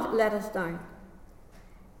will not let us down.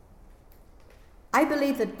 I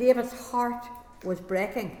believe that David's heart was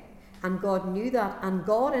breaking, and God knew that, and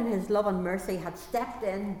God in his love and mercy had stepped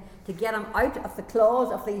in to get him out of the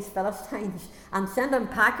claws of these Philistines and send him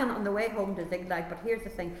packing on the way home to Ziklag. But here's the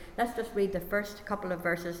thing, let's just read the first couple of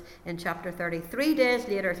verses in chapter 30. 3 days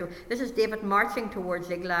later, so this is David marching towards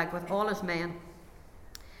Ziklag with all his men.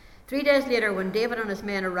 3 days later, when David and his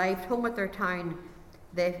men arrived home at their town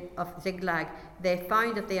of Ziklag, they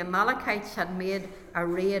found that the Amalekites had made a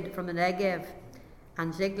raid from the Negev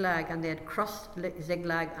and Ziklag, and they had crushed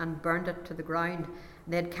Ziklag and burned it to the ground.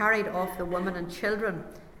 They had carried off the women and children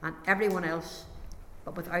and everyone else,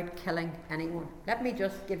 but without killing anyone. Let me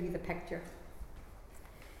just give you the picture.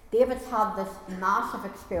 David's had this massive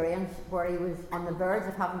experience where he was on the verge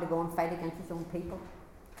of having to go and fight against his own people.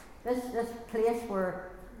 This place where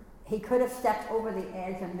he could have stepped over the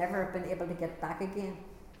edge and never have been able to get back again.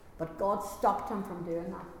 But God stopped him from doing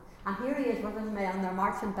that. And here he is with his men, they're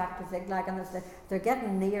marching back to Ziklag, and they're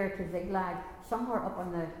getting near to Ziklag, somewhere up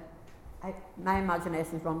on my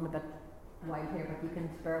imagination's running a bit while here, but you can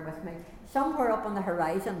bear with me. Somewhere up on the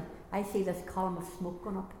horizon, I see this column of smoke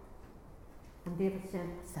going up. And David said,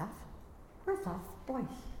 what's that? Where's that, boys?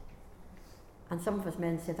 And some of his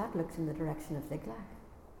men said, that looks in the direction of Ziklag.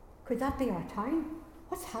 Could that be our town?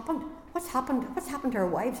 What's happened? What's happened? What's happened to our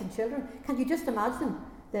wives and children? Can you just imagine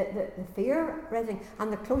the fear rising,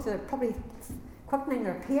 and the clothes are probably quickening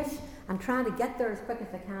their pace and trying to get there as quick as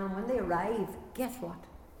they can. When they arrive, guess what?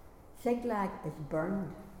 Ziklag is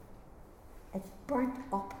burned. It's burnt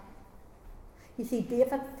up. You see,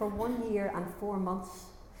 David, for 1 year and 4 months,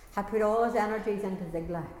 had put all his energies into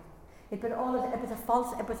Ziklag. It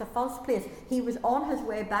was a false place. He was on his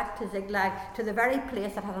way back to Ziklag, to the very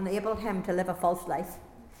place that had enabled him to live a false life.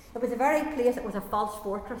 It was the very place that was a false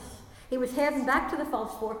fortress. He was heading back to the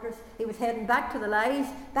false fortress. He was heading back to the lies,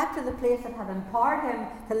 back to the place that had empowered him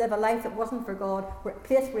to live a life that wasn't for God, a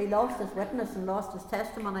place where he lost his witness and lost his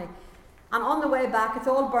testimony. And on the way back, it's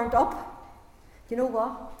all burnt up. Do you know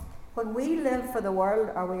what? When we live for the world,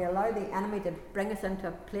 or we allow the enemy to bring us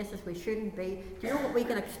into places we shouldn't be, do you know what we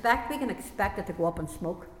can expect? We can expect it to go up in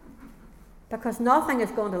smoke. Because nothing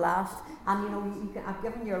is going to last. And you know, I've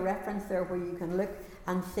given you a reference there where you can look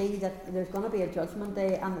and see that there's going to be a judgment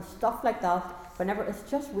day, and stuff like that, whenever it's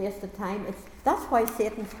just wasted time. That's why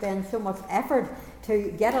Satan spends so much effort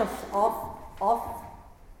to get us off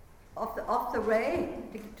the way,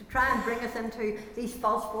 to try and bring us into these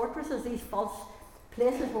false fortresses, these false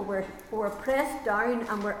places where we're pressed down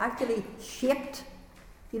and we're actually shaped.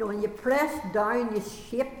 You know, when you press down, you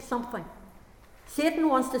shape something. Satan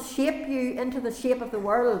wants to shape you into the shape of the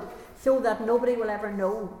world so that nobody will ever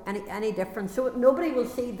know any difference, so that nobody will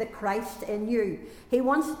see the Christ in you. He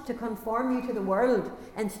wants to conform you to the world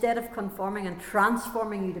instead of conforming and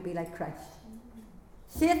transforming you to be like Christ.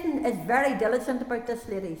 Satan is very diligent about this,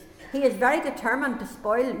 ladies. He is very determined to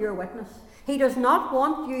spoil your witness. He does not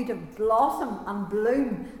want you to blossom and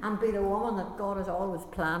bloom and be the woman that God has always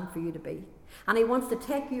planned for you to be. And he wants to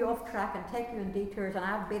take you off track and take you in detours, and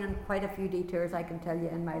I've been in quite a few detours, I can tell you,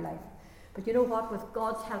 in my life. But you know what? With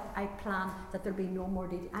God's help, I plan that there'll be no more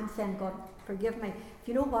detours. I'm saying, God, forgive me.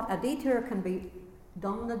 You know what? A detour can be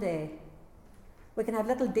done in a day. We can have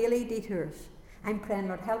little daily detours. I'm praying,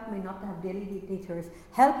 Lord, help me not to have daily detours.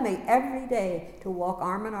 Help me every day to walk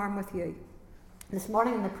arm in arm with you. This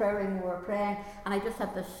morning in the prayer room we were praying, and I just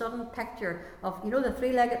had this sudden picture of, you know, the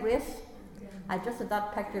three-legged race? Yeah. I just had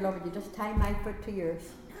that picture, Lord, you just tie my foot to yours.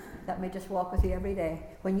 Let me just walk with you every day.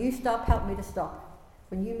 When you stop, help me to stop.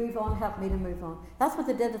 When you move on, help me to move on. That's what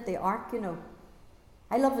they did at the ark, you know.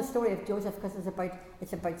 I love the story of Joseph because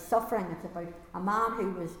it's about suffering. It's about a man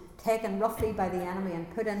who was taken roughly by the enemy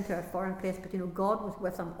and put into a foreign place, but you know, God was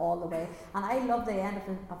with him all the way. And I love the end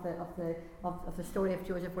of the story of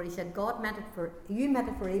Joseph, where he said, you meant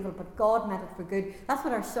it for evil, but God meant it for good. That's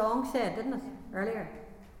what our song said, didn't it, earlier?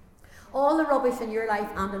 All the rubbish in your life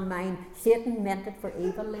and in mine, Satan meant it for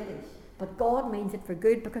evil, ladies. But God means it for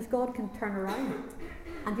good, because God can turn around.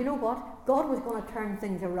 And you know what? God was going to turn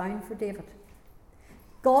things around for David.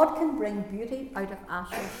 God can bring beauty out of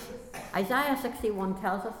ashes. Isaiah 61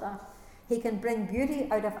 tells us that. He can bring beauty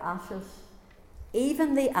out of ashes,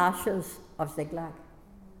 even the ashes of Ziklag.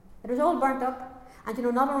 It was all burnt up. And you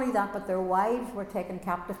know, not only that, but their wives were taken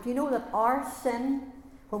captive. Do you know that our sin,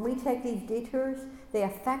 when we take these detours, they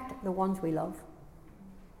affect the ones we love?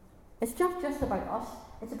 It's not just about us,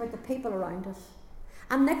 it's about the people around us.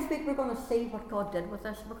 And next week we're going to see what God did with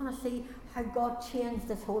us. We're going to see how God changed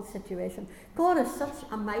this whole situation. God is such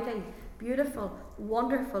a mighty, beautiful,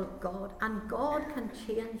 wonderful God. And God can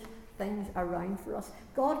change things around for us.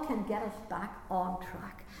 God can get us back on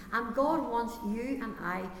track. And God wants you and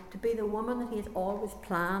I to be the woman that He has always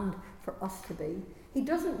planned for us to be. He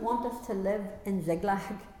doesn't want us to live in Ziklag.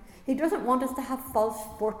 He doesn't want us to have false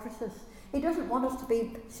fortresses. He doesn't want us to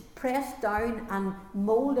be pressed down and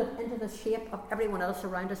moulded into the shape of everyone else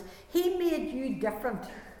around us. He made you different.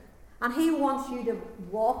 And He wants you to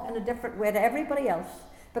walk in a different way to everybody else,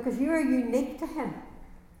 because you are unique to Him.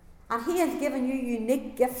 And He has given you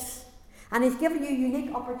unique gifts. And He's given you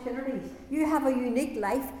unique opportunities. You have a unique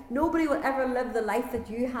life. Nobody will ever live the life that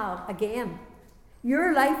you have again.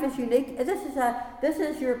 Your life is unique. This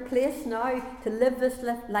is your place now to live this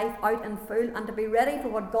life out in full and to be ready for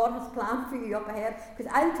what God has planned for you up ahead.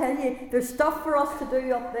 Because I'll tell you, there's stuff for us to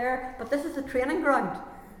do up there, but this is a training ground.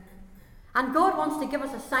 And God wants to give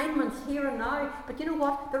us assignments here and now, but you know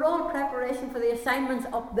what? They're all preparation for the assignments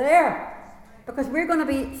up there. Because we're going to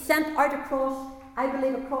be sent out across, I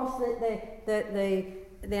believe, across the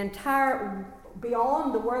entire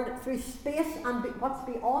beyond the world, through space, and what's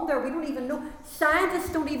beyond there we don't even know.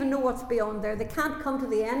 Scientists don't even know what's beyond there. They can't come to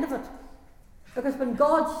the end of it, because when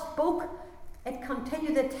God spoke It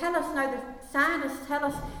continues. They tell us now, the scientists tell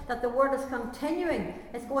us that the world is continuing.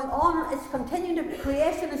 It's going on, it's continuing, the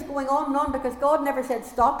creation is going on and on because God never said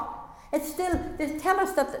stop. It's still, they tell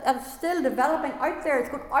us that it's still developing out there. It's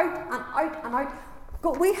going out and out and out.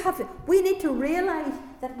 But we need to realise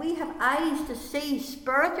that we have eyes to see,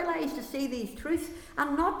 spiritual eyes to see these truths,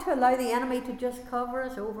 and not to allow the enemy to just cover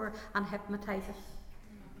us over and hypnotise us.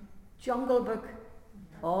 Jungle Book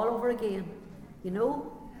all over again. You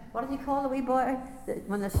know, what did you call the wee boy?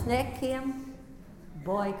 When the snake came,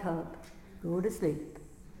 boy cub, go to sleep.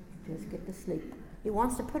 Just get to sleep. He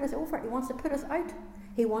wants to put us over. He wants to put us out.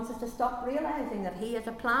 He wants us to stop realising that he has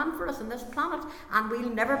a plan for us on this planet, and we'll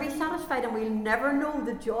never be satisfied, and we'll never know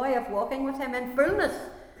the joy of walking with him in fullness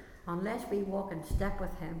unless we walk in step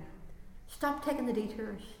with him. Stop taking the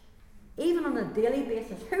detours. Even on a daily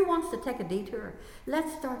basis, who wants to take a detour?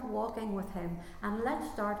 Let's start walking with him, and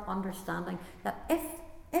let's start understanding that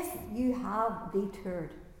if you have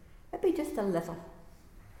detoured, maybe just a little,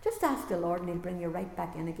 just ask the Lord and he'll bring you right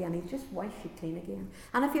back in again. He'll just wash you clean again.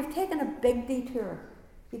 And if you've taken a big detour,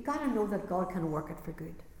 you've got to know that God can work it for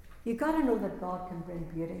good. You've got to know that God can bring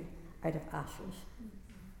beauty out of ashes.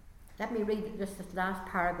 Let me read just this last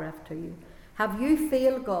paragraph to you. Have you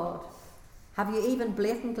failed God? Have you even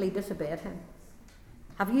blatantly disobeyed him?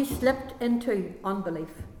 Have you slipped into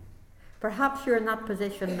unbelief? Perhaps you're in that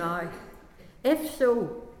position now. If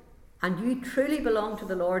so, and you truly belong to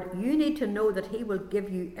the Lord, you need to know that he will give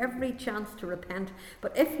you every chance to repent.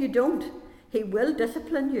 But if you don't, he will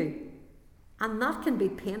discipline you. And that can be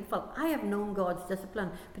painful. I have known God's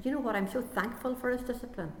discipline, but you know what? I'm so thankful for his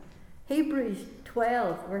discipline. Hebrews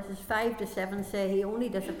 12 verses 5 to 7 say he only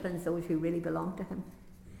disciplines those who really belong to him.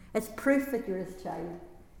 It's proof that you're his child.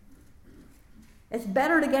 It's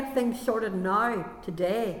better to get things sorted now,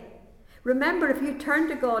 today. Remember, if you turn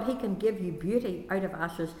to God, he can give you beauty out of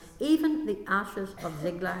ashes, even the ashes of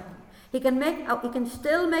Ziklag. He can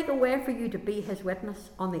still make a way for you to be his witness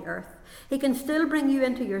on the earth. He can still bring you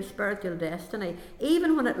into your spiritual destiny,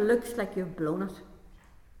 even when it looks like you've blown it.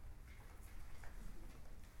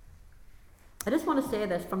 I just want to say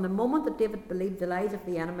this. From the moment that David believed the lies of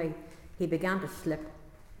the enemy, he began to slip.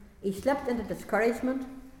 He slipped into discouragement.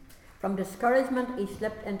 From discouragement, he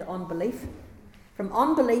slipped into unbelief. From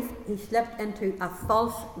unbelief, he slipped into a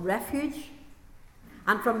false refuge.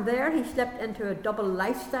 And from there, he slipped into a double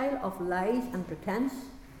lifestyle of lies and pretense.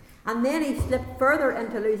 And then he slipped further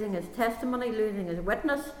into losing his testimony, losing his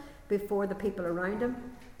witness before the people around him.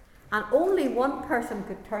 And only one person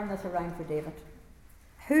could turn this around for David.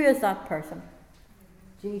 Who is that person?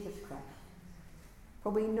 Jesus Christ.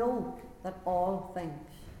 For we know that all things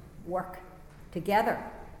work together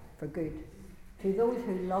for good to those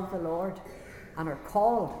who love the Lord and are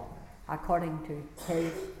called according to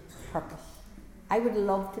his purpose. I would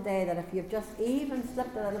love today that if you've just even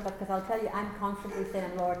slipped a little bit, because I'll tell you, I'm constantly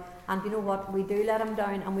saying, Lord, and you know what, we do let him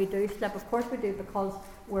down and we do slip. Of course we do, because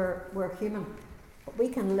we're human. But we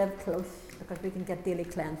can live close because we can get daily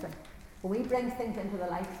cleansing. When we bring things into the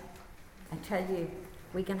light, I tell you,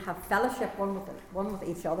 we can have fellowship one with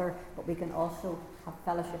each other, but we can also have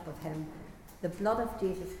fellowship with him. The blood of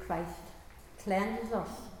Jesus Christ cleanses us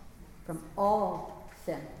from all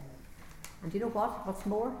sin. And you know what? What's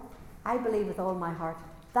more? I believe with all my heart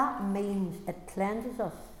that means it cleanses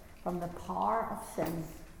us from the power of sin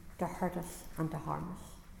to hurt us and to harm us,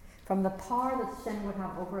 from the power that sin would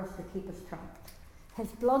have over us to keep us trapped. His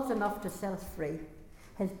blood's enough to set us free.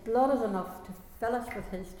 His blood is enough to fill us with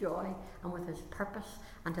his joy and with his purpose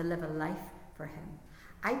and to live a life for him.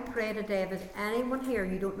 I pray today, if there's anyone here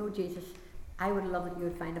and you don't know Jesus, I would love that you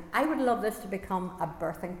would find him. I would love this to become a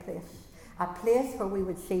birthing place, a place where we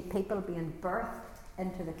would see people being birthed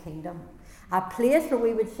into the kingdom, a place where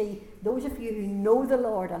we would see those of you who know the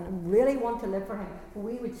Lord and really want to live for him,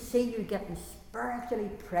 we would see you getting spiritually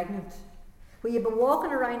pregnant, where you'd be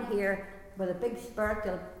walking around here with a big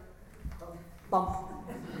spiritual bump.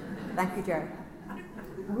 Thank you, Jerry.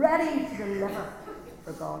 Ready to deliver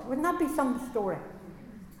for God. Wouldn't that be some story?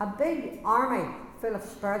 A big army full of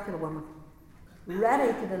spiritual women,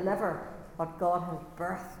 ready to deliver what God has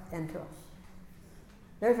birthed into us.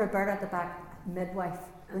 There's Roberta at the back, midwife.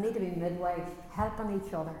 We need to be midwives, helping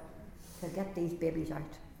each other to get these babies out,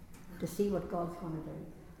 to see what God's going to do.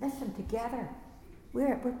 Listen, together,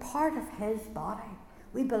 we're part of his body.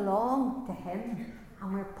 We belong to him,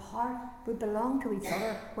 and we belong to each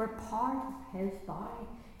other. We're part of his body.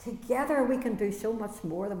 Together we can do so much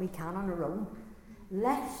more than we can on our own.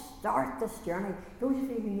 Let's start this journey. Those of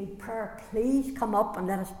you who need prayer, please come up and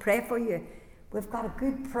let us pray for you. We've got a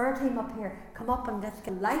good prayer team up here. Come up and let's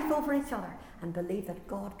get life over each other and believe that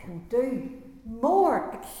God can do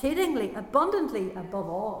more exceedingly abundantly above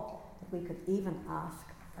all that we could even ask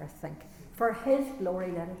or think. For his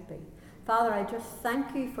glory let it be. Father, I just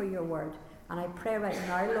thank you for your word, and I pray right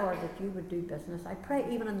now, Lord, that you would do business. I pray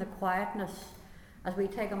even in the quietness, as we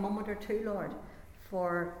take a moment or two, Lord,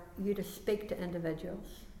 for you to speak to individuals.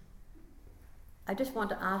 I just want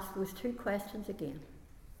to ask those two questions again.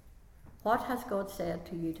 What has God said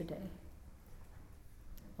to you today?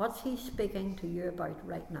 What's he speaking to you about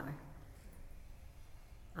right now?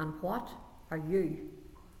 And what are you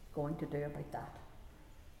going to do about that?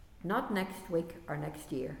 Not next week or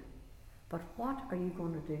next year, but what are you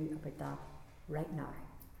going to do about that right now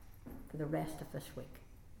for the rest of this week?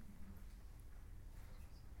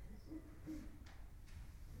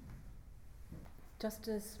 Just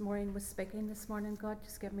as Maureen was speaking this morning, God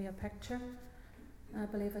just gave me a picture. I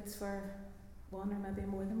believe it's for one or maybe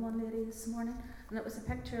more than one lady this morning. And it was a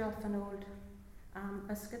picture of an old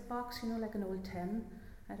biscuit box, like an old tin.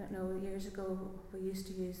 I don't know, years ago we used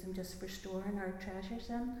to use them just for storing our treasures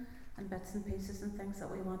in, and bits and pieces and things that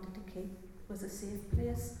we wanted to keep. It was a safe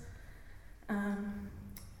place. And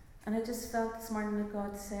I just felt this morning that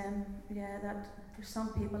God saying, that there's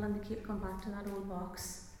some people and they keep coming back to that old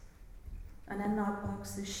box. And in that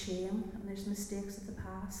box there's shame, and there's mistakes of the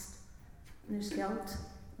past, and there's guilt,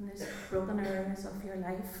 and there's broken areas of your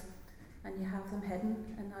life, and you have them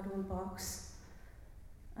hidden in that old box.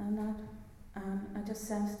 And I just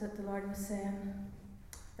sensed that the Lord was saying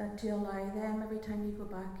that you allow them, every time you go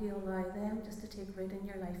back, you allow them just to take root in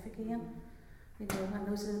your life again. And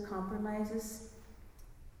those are the compromises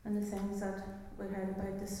and the things that we heard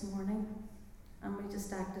about this morning. And we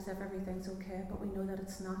just act as if everything's okay, but we know that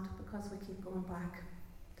it's not, because we keep going back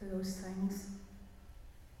to those things.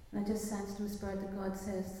 And I just sensed in the Spirit that God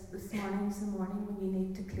says this morning is the morning when you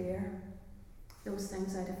need to clear those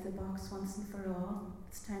things out of the box once and for all.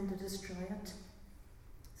 It's time to destroy it.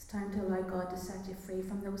 It's time to allow God to set you free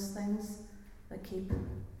from those things that keep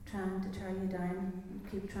trying to tear you down, and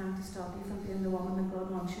keep trying to stop you from being the woman that God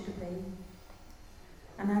wants you to be.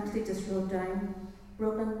 And actually just wrote down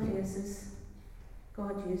broken places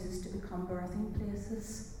God uses to become birthing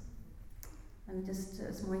places. And just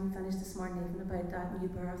as Maureen finished this morning even about that new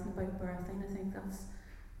birth and about birthing, I think that's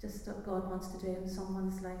just what God wants to do in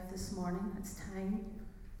someone's life this morning. It's time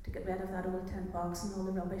to get rid of that old tin box and all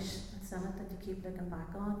the rubbish that's in it that you keep looking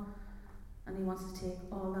back on. And he wants to take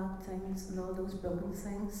all that things and all those broken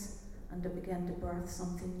things and to begin to birth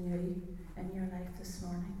something new in your life this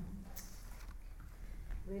morning.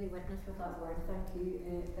 Really witness with that word. Thank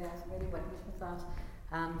you, Beth. Really witness with that.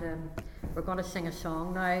 And we're going to sing a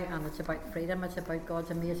song now, and it's about freedom. It's about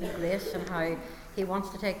God's amazing grace and how he wants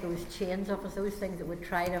to take those chains off us, those things that would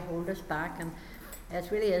try to hold us back. And it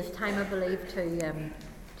really is time, I believe,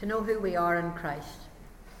 to know who we are in Christ.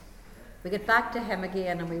 We get back to him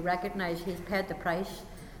again and we recognise he's paid the price,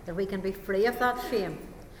 that we can be free of that shame.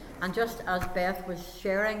 And just as Beth was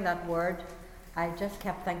sharing that word, I just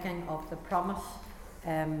kept thinking of the promise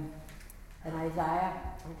in Isaiah,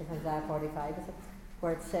 I think it's Isaiah 45, is it?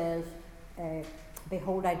 Where it says,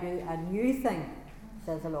 behold, I do a new thing,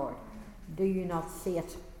 says the Lord. Do you not see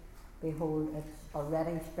it? Behold, it's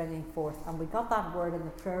already springing forth. And we got that word in the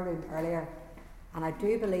prayer room earlier. And I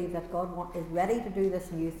do believe that God is ready to do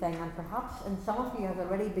this new thing. And perhaps in some of you have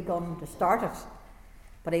already begun to start it.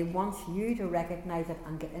 But he wants you to recognise it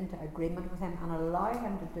and get into agreement with him and allow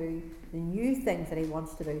him to do the new things that he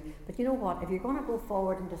wants to do. But you know what? If you're going to go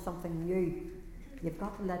forward into something new, you've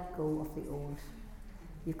got to let go of the old.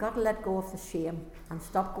 You've got to let go of the shame and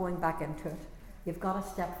stop going back into it. You've got to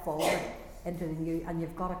step forward into the new, and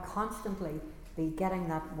you've got to constantly be getting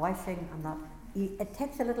that washing and that. It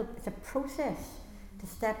takes it's a process to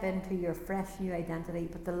step into your fresh new identity,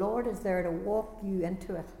 but the Lord is there to walk you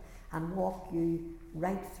into it and walk you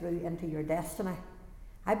right through into your destiny.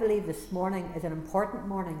 I believe this morning is an important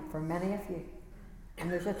morning for many of you, and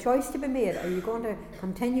there's a choice to be made. Are you going to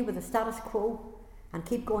continue with the status quo and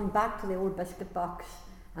keep going back to the old biscuit box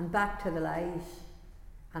and back to the lies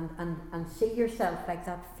and see yourself like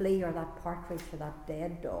that flea or that partridge or that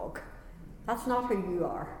dead dog? That's not who you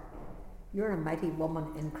are. You're a mighty woman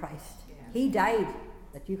in Christ. He died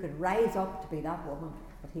that you could rise up to be that woman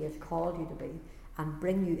that he has called you to be and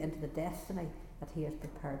bring you into the destiny that he has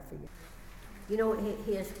prepared for you. You know,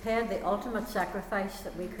 he has paid the ultimate sacrifice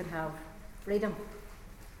that we could have freedom,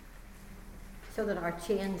 so that our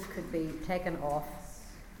chains could be taken off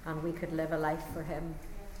and we could live a life for him,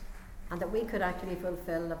 and that we could actually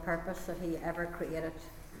fulfill the purpose that he ever created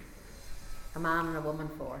a man and a woman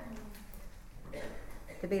for.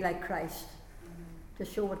 To be like Christ, to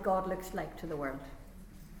show what God looks like to the world.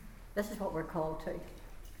 This is what we're called to.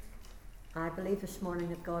 I believe this morning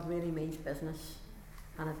that God really means business.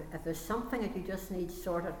 And if there's something that you just need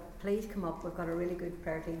sorted, please come up. We've got a really good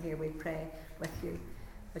prayer team here. We'll pray with you.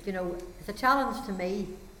 But you know, it's a challenge to me,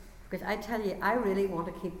 because I tell you, I really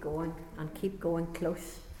want to keep going and keep going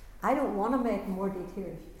close. I don't want to make more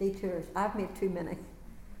detours. I've made too many.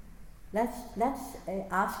 Let's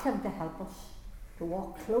ask him to help us, to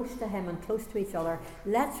walk close to him and close to each other.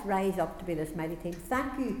 Let's rise up to be this mighty team.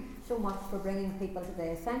 Thank you so much for bringing people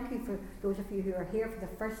today. Thank you for those of you who are here for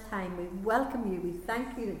the first time. We welcome you. We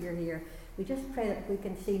thank you that you're here. We just pray that we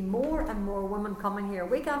can see more and more women coming here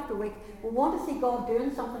week after week. We want to see God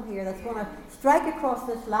doing something here that's going to strike across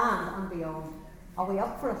this land and beyond. Are we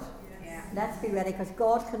up for it? Yeah. Let's be ready, because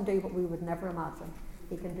God can do what we would never imagine.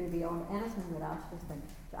 He can do beyond anything we'd ask or think.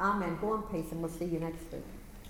 So amen. Go in peace, and we'll see you next week.